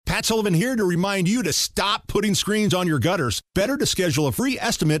Matt Sullivan here to remind you to stop putting screens on your gutters. Better to schedule a free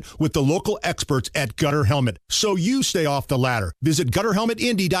estimate with the local experts at Gutter Helmet so you stay off the ladder. Visit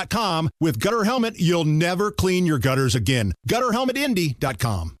GutterHelmetIndy.com. With Gutter Helmet, you'll never clean your gutters again.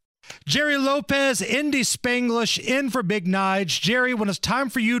 GutterHelmetIndy.com. Jerry Lopez, Indy Spanglish, in for Big Nige. Jerry, when it's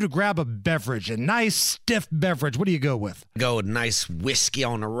time for you to grab a beverage, a nice stiff beverage, what do you go with? Go with nice whiskey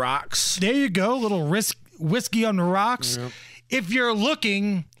on the rocks. There you go, a little whiskey on the rocks. Yep. If you're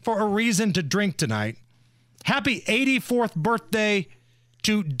looking for a reason to drink tonight, happy 84th birthday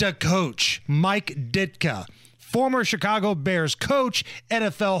to the coach, Mike Ditka, former Chicago Bears coach,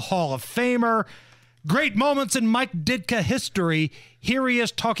 NFL Hall of Famer. Great moments in Mike Ditka history. Here he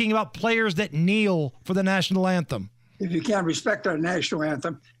is talking about players that kneel for the national anthem. If you can't respect our national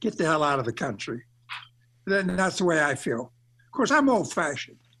anthem, get the hell out of the country. Then that's the way I feel. Of course, I'm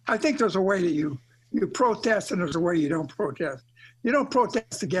old-fashioned. I think there's a way that you protest and there's a way you don't protest. You don't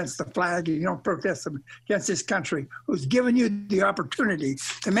protest against the flag. You don't protest against this country who's given you the opportunity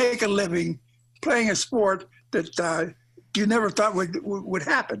to make a living playing a sport that you never thought would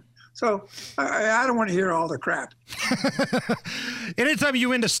happen. So I don't want to hear all the crap. Anytime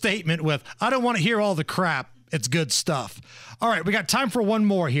you end a statement with, I don't want to hear all the crap, it's good stuff. All right, we got time for one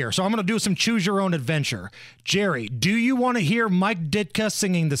more here. So I'm going to do some choose your own adventure. Jerry, do you want to hear Mike Ditka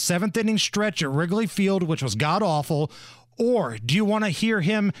singing the 7th inning stretch at Wrigley Field, which was god-awful, or do you want to hear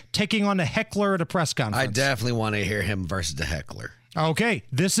him taking on a heckler at a press conference? I definitely want to hear him versus the heckler. Okay,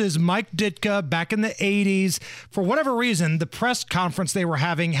 this is Mike Ditka back in the 80s. For whatever reason, the press conference they were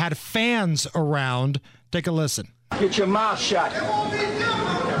having had fans around. Take a listen. Get your mouth shut.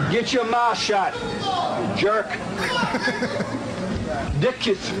 Get your mouth shut, jerk.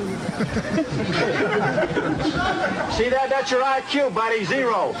 Dickus. See that? That's your IQ, buddy.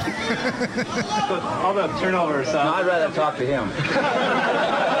 0. All the turnovers. No, I'd rather talk to him.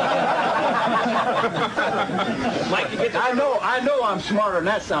 Mike, I know I'm smarter than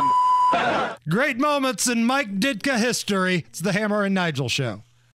that son. Great moments in Mike Ditka history. It's the Hammer and Nigel Show.